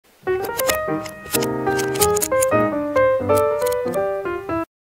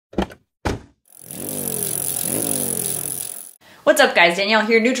What's up guys, Danielle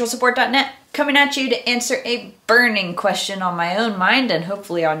here, neutralsupport.net, coming at you to answer a burning question on my own mind and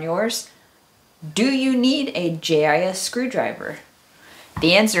hopefully on yours. Do you need a JIS screwdriver?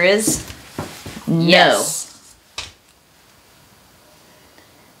 The answer is no. Yes.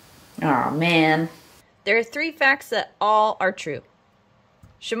 Oh man. There are 3 facts that all are true.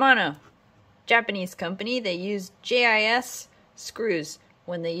 Shimano, Japanese company, they use JIS screws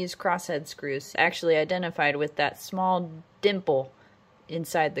when they use crosshead screws, actually identified with that small dimple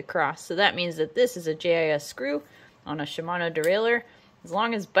inside the cross. So that means that this is a JIS screw on a Shimano derailleur. As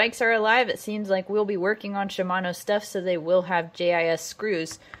long as bikes are alive, it seems like we'll be working on Shimano stuff, so they will have JIS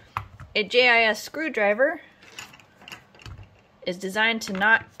screws. A JIS screwdriver is designed to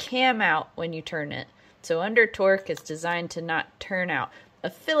not cam out when you turn it. So under torque, it's designed to not turn out. A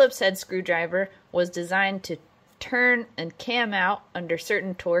Phillips head screwdriver was designed to turn and cam out under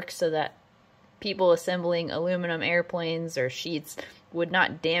certain torques so that people assembling aluminum airplanes or sheets would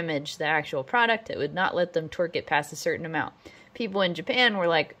not damage the actual product. It would not let them torque it past a certain amount. People in Japan were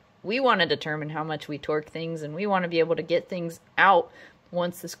like, we want to determine how much we torque things and we want to be able to get things out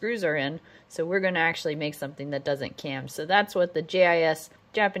once the screws are in, so we're going to actually make something that doesn't cam. So that's what the JIS,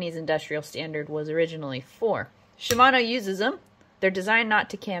 Japanese Industrial Standard, was originally for. Shimano uses them. They're designed not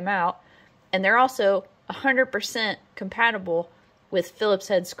to cam out, and they're also 100% compatible with Phillips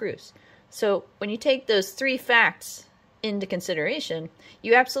head screws. So when you take those 3 facts into consideration,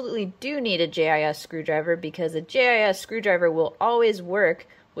 you absolutely do need a JIS screwdriver, because a JIS screwdriver will always work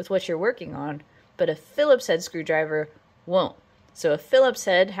with what you're working on, but a Phillips head screwdriver won't. So a Phillips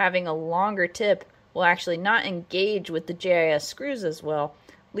head having a longer tip will actually not engage with the JIS screws as well,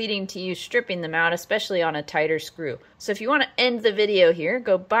 leading to you stripping them out, especially on a tighter screw. So if you want to end the video here,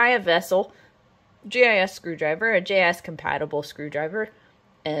 go buy a Vessel JIS screwdriver, a JIS-compatible screwdriver,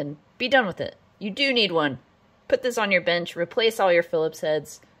 and be done with it. You do need one. Put this on your bench, replace all your Phillips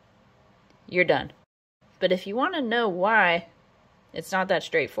heads, you're done. But if you want to know why it's not that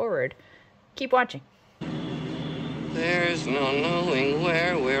straightforward, keep watching. There's no knowing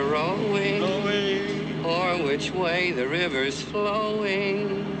where we're rowing, or which way the river's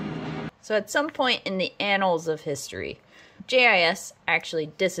flowing. So at some point in the annals of history, JIS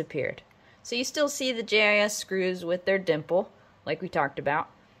actually disappeared. So you still see the JIS screws with their dimple, like we talked about,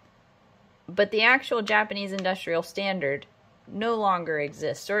 but the actual Japanese Industrial Standard no longer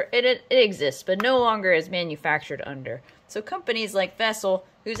exists, or it exists, but no longer is manufactured under. So companies like Vessel,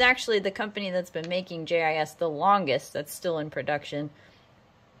 who's actually the company that's been making JIS the longest, that's still in production,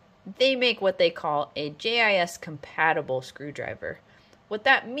 they make what they call a JIS-compatible screwdriver. What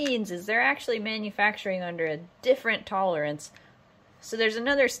that means is they're actually manufacturing under a different tolerance. So there's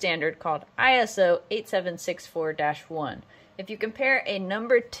another standard called ISO 8764-1. If you compare a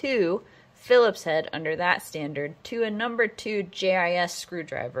number 2 Phillips head under that standard to a number 2 JIS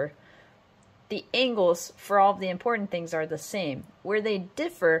screwdriver, the angles for all of the important things are the same. Where they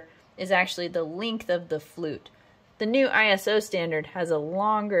differ is actually the length of the flute. The new ISO standard has a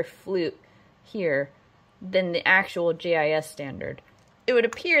longer flute here than the actual JIS standard. It would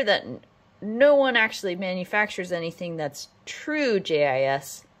appear that no one actually manufactures anything that's true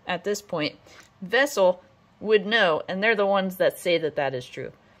JIS at this point. Vessel would know, and they're the ones that say that that is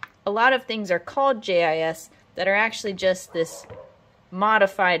true. A lot of things are called JIS that are actually just this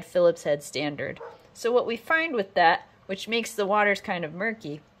modified Phillips head standard. So what we find with that, which makes the waters kind of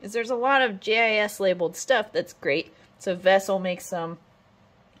murky, is there's a lot of JIS labeled stuff that's great. So Vessel makes some.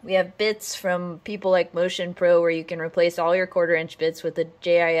 We have bits from people like Motion Pro where you can replace all your 1/4 inch bits with a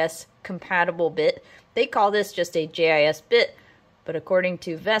JIS compatible bit. They call this just a JIS bit, but according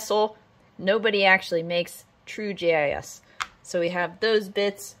to Vessel, nobody actually makes true JIS. So we have those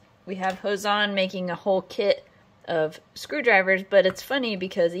bits. We have Hozan making a whole kit of screwdrivers, but it's funny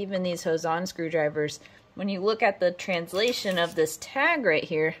because even these Hozan screwdrivers, when you look at the translation of this tag right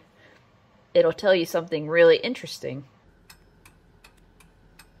here, it'll tell you something really interesting.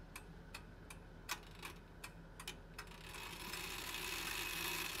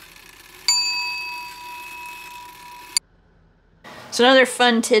 So another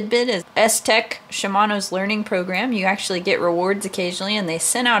fun tidbit is S-Tech, Shimano's learning program. You actually get rewards occasionally, and they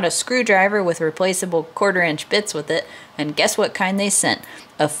sent out a screwdriver with replaceable 1/4 inch bits with it, and guess what kind they sent?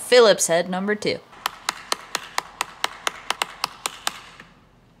 A Phillips head number 2.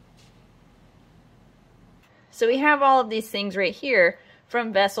 So we have all of these things right here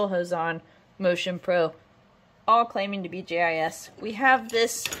from Vessel, Hozan, Motion Pro, all claiming to be JIS. We have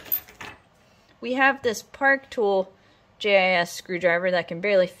this Park Tool JIS screwdriver that can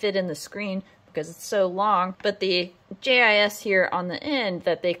barely fit in the screen because it's so long. But the JIS here on the end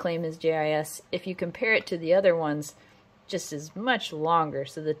that they claim is JIS, if you compare it to the other ones, just is much longer.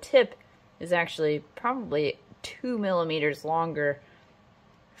 So the tip is actually probably 2 millimeters longer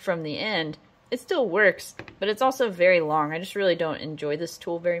from the end. It still works, but it's also very long. I just really don't enjoy this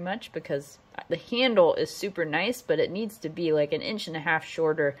tool very much because the handle is super nice, but it needs to be like 1.5 inches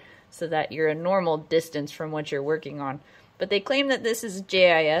shorter so that you're a normal distance from what you're working on. But they claim that this is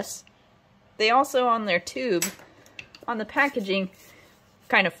JIS. They also, on their tube, on the packaging,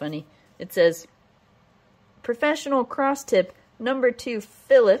 kind of funny, it says, Professional Cross Tip number 2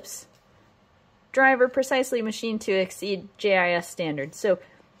 Phillips, driver precisely machined to exceed JIS standards. So,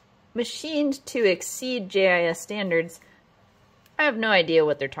 machined to exceed JIS standards, I have no idea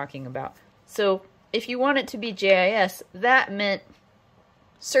what they're talking about. So if you want it to be JIS, that meant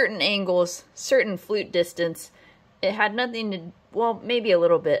certain angles, certain flute distance. It had nothing to, well, maybe a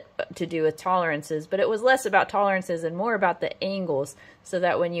little bit to do with tolerances, but it was less about tolerances and more about the angles, so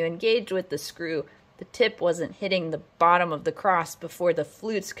that when you engaged with the screw, the tip wasn't hitting the bottom of the cross before the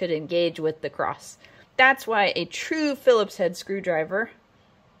flutes could engage with the cross. That's why a true Phillips head screwdriver,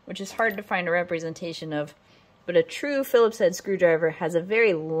 which is hard to find a representation of, but a true Phillips head screwdriver has a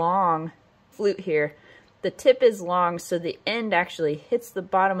very long flute here. The tip is long, so the end actually hits the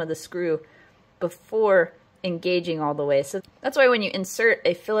bottom of the screw before engaging all the way. So that's why when you insert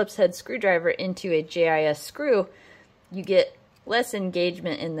a Phillips head screwdriver into a JIS screw, you get less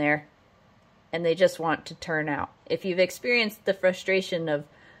engagement in there, and they just want to turn out. If you've experienced the frustration of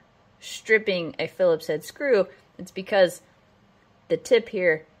stripping a Phillips head screw, it's because the tip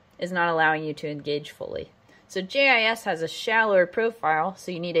here is not allowing you to engage fully. So JIS has a shallower profile,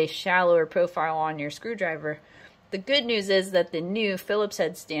 so you need a shallower profile on your screwdriver. The good news is that the new Phillips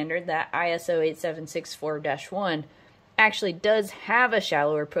head standard, that ISO 8764-1, actually does have a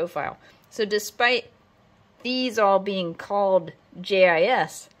shallower profile. So despite these all being called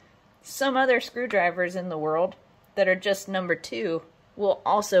JIS, some other screwdrivers in the world that are just number 2 will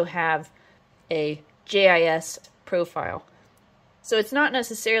also have a JIS profile. So it's not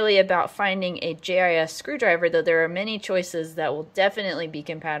necessarily about finding a JIS screwdriver, though there are many choices that will definitely be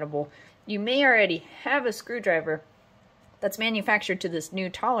compatible. You may already have a screwdriver that's manufactured to this new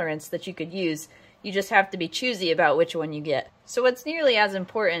tolerance that you could use. You just have to be choosy about which one you get. So what's nearly as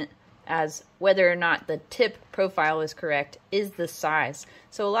important as whether or not the tip profile is correct is the size.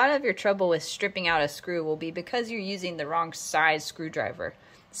 So a lot of your trouble with stripping out a screw will be because you're using the wrong size screwdriver.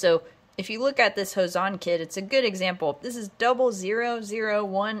 So if you look at this Hozan kit, it's a good example. This is 00, 0,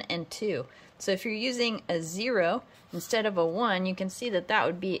 1, and 2. So if you're using a 0 instead of a 1, you can see that that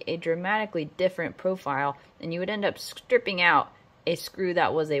would be a dramatically different profile, and you would end up stripping out a screw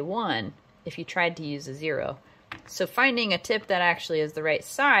that was a 1 if you tried to use a 0. So finding a tip that actually is the right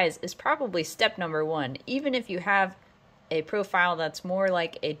size is probably step number 1. Even if you have a profile that's more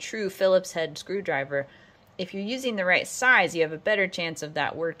like a true Phillips head screwdriver, if you're using the right size, you have a better chance of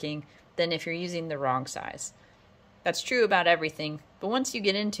that working than if you're using the wrong size. That's true about everything, but once you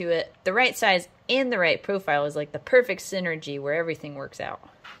get into it, the right size and the right profile is like the perfect synergy where everything works out.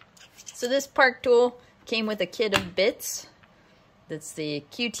 So this park tool came with a kit of bits. That's the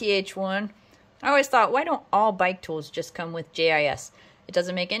QTH1. I always thought, why don't all bike tools just come with JIS? It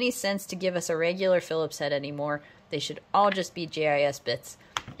doesn't make any sense to give us a regular Phillips head anymore. They should all just be JIS bits.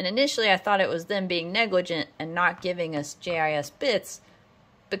 And initially I thought it was them being negligent and not giving us JIS bits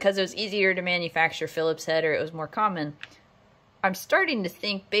because it was easier to manufacture Phillips head or it was more common. I'm starting to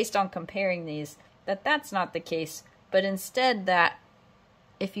think, based on comparing these, that that's not the case, but instead that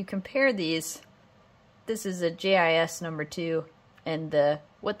if you compare these, this is a JIS number 2 and the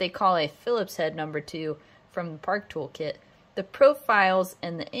what they call a Phillips head number 2 from the Park Tool kit, the profiles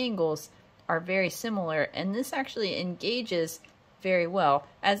and the angles are very similar, and this actually engages very well,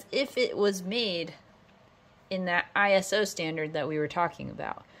 as if it was made in that ISO standard that we were talking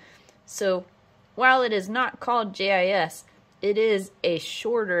about. So while it is not called JIS, it is a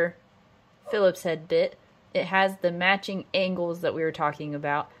shorter Phillips head bit. It has the matching angles that we were talking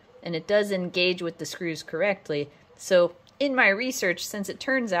about, and it does engage with the screws correctly. So in my research, since it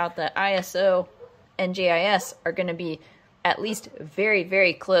turns out that ISO and JIS are going to be at least very,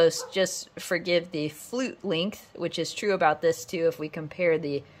 very close, just forgive the flute length, which is true about this too if we compare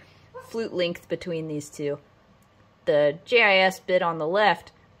the flute length between these two. The JIS bit on the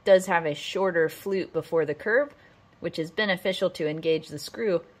left does have a shorter flute before the curve, which is beneficial to engage the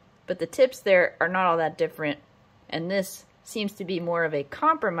screw, but the tips there are not all that different, and this seems to be more of a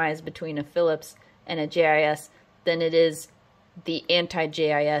compromise between a Phillips and a JIS than it is the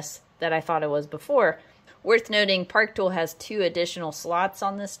anti-JIS that I thought it was before. Worth noting, Park Tool has 2 additional slots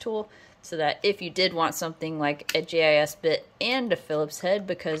on this tool, so that if you did want something like a JIS bit and a Phillips head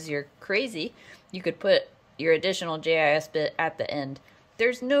because you're crazy, you could put your additional JIS bit at the end.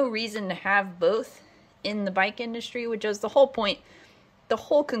 There's no reason to have both in the bike industry, which is the whole point. The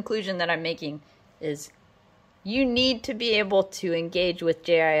whole conclusion that I'm making is you need to be able to engage with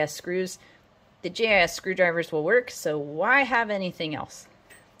JIS screws. The JIS screwdrivers will work, so why have anything else?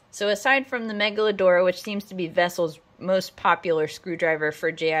 So aside from the Megaladora, which seems to be Vessel's most popular screwdriver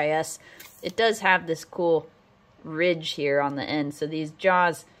for JIS, it does have this cool ridge here on the end. So these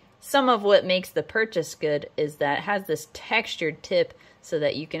jaws, some of what makes the purchase good is that it has this textured tip so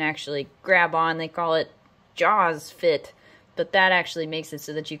that you can actually grab on. They call it JAWS fit, but that actually makes it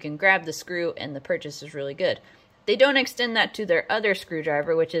so that you can grab the screw and the purchase is really good. They don't extend that to their other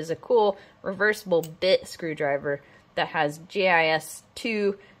screwdriver, which is a cool reversible bit screwdriver that has JIS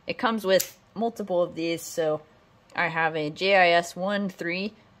 2. It comes with multiple of these, so I have a JIS 1,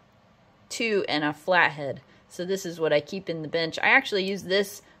 3, 2, and a flathead. So this is what I keep in the bench. I actually use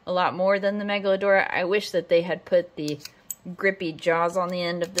this a lot more than the Megaladora. I wish that they had put the grippy jaws on the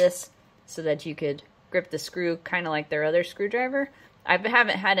end of this so that you could grip the screw kind of like their other screwdriver. I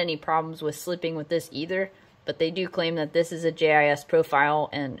haven't had any problems with slipping with this either, but they do claim that this is a JIS profile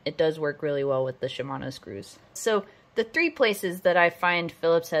and it does work really well with the Shimano screws. So the 3 places that I find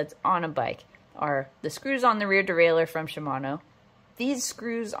Phillips heads on a bike are the screws on the rear derailleur from Shimano, these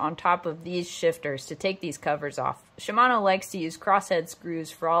screws on top of these shifters to take these covers off. Shimano likes to use crosshead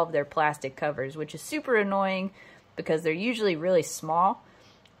screws for all of their plastic covers, which is super annoying because they're usually really small.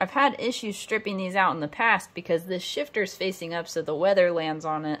 I've had issues stripping these out in the past because this shifter's facing up so the weather lands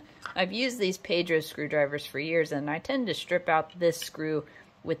on it. I've used these Pedro screwdrivers for years and I tend to strip out this screw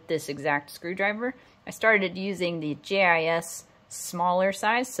with this exact screwdriver. I started using the JIS smaller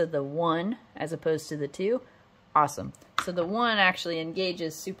size, so the 1 as opposed to the 2. Awesome. So the 1 actually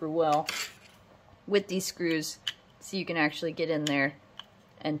engages super well with these screws, so you can actually get in there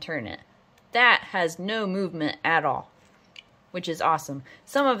and turn it. That has no movement at all, which is awesome.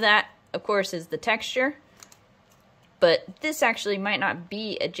 Some of that, of course, is the texture, but this actually might not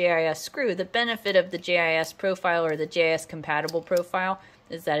be a JIS screw. The benefit of the JIS profile or the JIS-compatible profile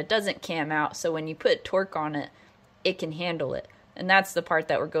is that it doesn't cam out, so when you put torque on it, it can handle it. And that's the part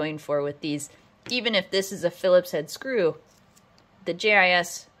that we're going for with these. Even if this is a Phillips head screw, the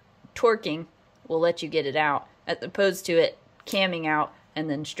JIS torquing will let you get it out, as opposed to it camming out and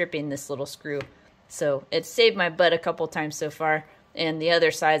then stripping this little screw. So it's saved my butt a couple times so far. And the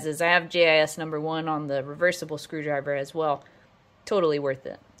other sizes, I have JIS number 1 on the reversible screwdriver as well. Totally worth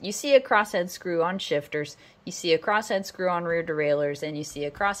it. You see a crosshead screw on shifters, you see a crosshead screw on rear derailleurs, and you see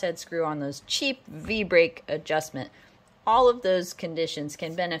a crosshead screw on those cheap V-brake adjustment. All of those conditions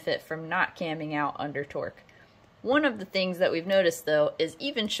can benefit from not camming out under torque. One of the things that we've noticed though is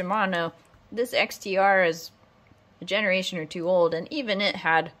even Shimano, this XTR is a generation or 2 old, and even it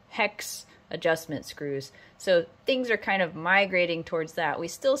had hex adjustment screws. So things are kind of migrating towards that. We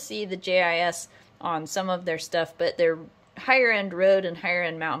still see the JIS on some of their stuff, but their higher end road and higher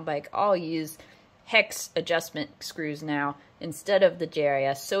end mountain bike all use hex adjustment screws now instead of the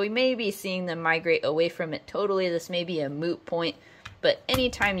JIS. So we may be seeing them migrate away from it totally. This may be a moot point, but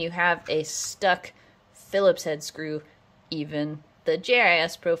anytime you have a stuck Phillips head screw, even the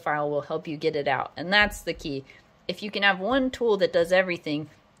JIS profile will help you get it out. And that's the key. If you can have one tool that does everything,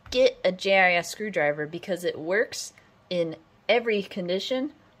 get a JIS screwdriver because it works in every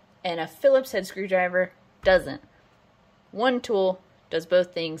condition and a Phillips head screwdriver doesn't. One tool does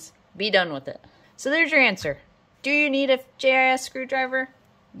both things. Be done with it. So there's your answer. Do you need a JIS screwdriver?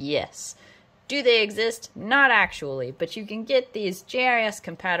 Yes. Do they exist? Not actually, but you can get these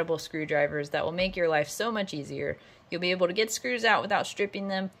JIS-compatible screwdrivers that will make your life so much easier. You'll be able to get screws out without stripping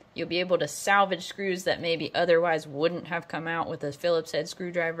them. You'll be able to salvage screws that maybe otherwise wouldn't have come out with a Phillips head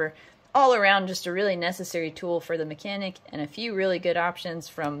screwdriver. All around, just a really necessary tool for the mechanic, and a few really good options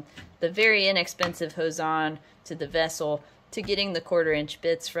from the very inexpensive Hozan to the Vessel to getting the 1/4-inch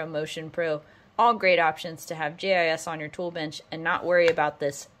bits from Motion Pro. All great options to have JIS on your tool bench and not worry about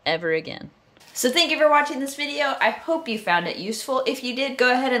this ever again. So thank you for watching this video. I hope you found it useful. If you did,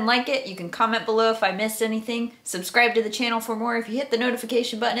 go ahead and like it. You can comment below if I missed anything. Subscribe to the channel for more. If you hit the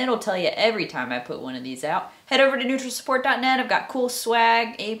notification button, it'll tell you every time I put one of these out. Head over to neutralsupport.net. I've got cool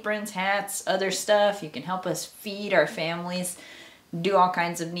swag, aprons, hats, other stuff. You can help us feed our families, do all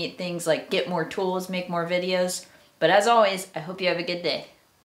kinds of neat things like get more tools, make more videos. But as always, I hope you have a good day.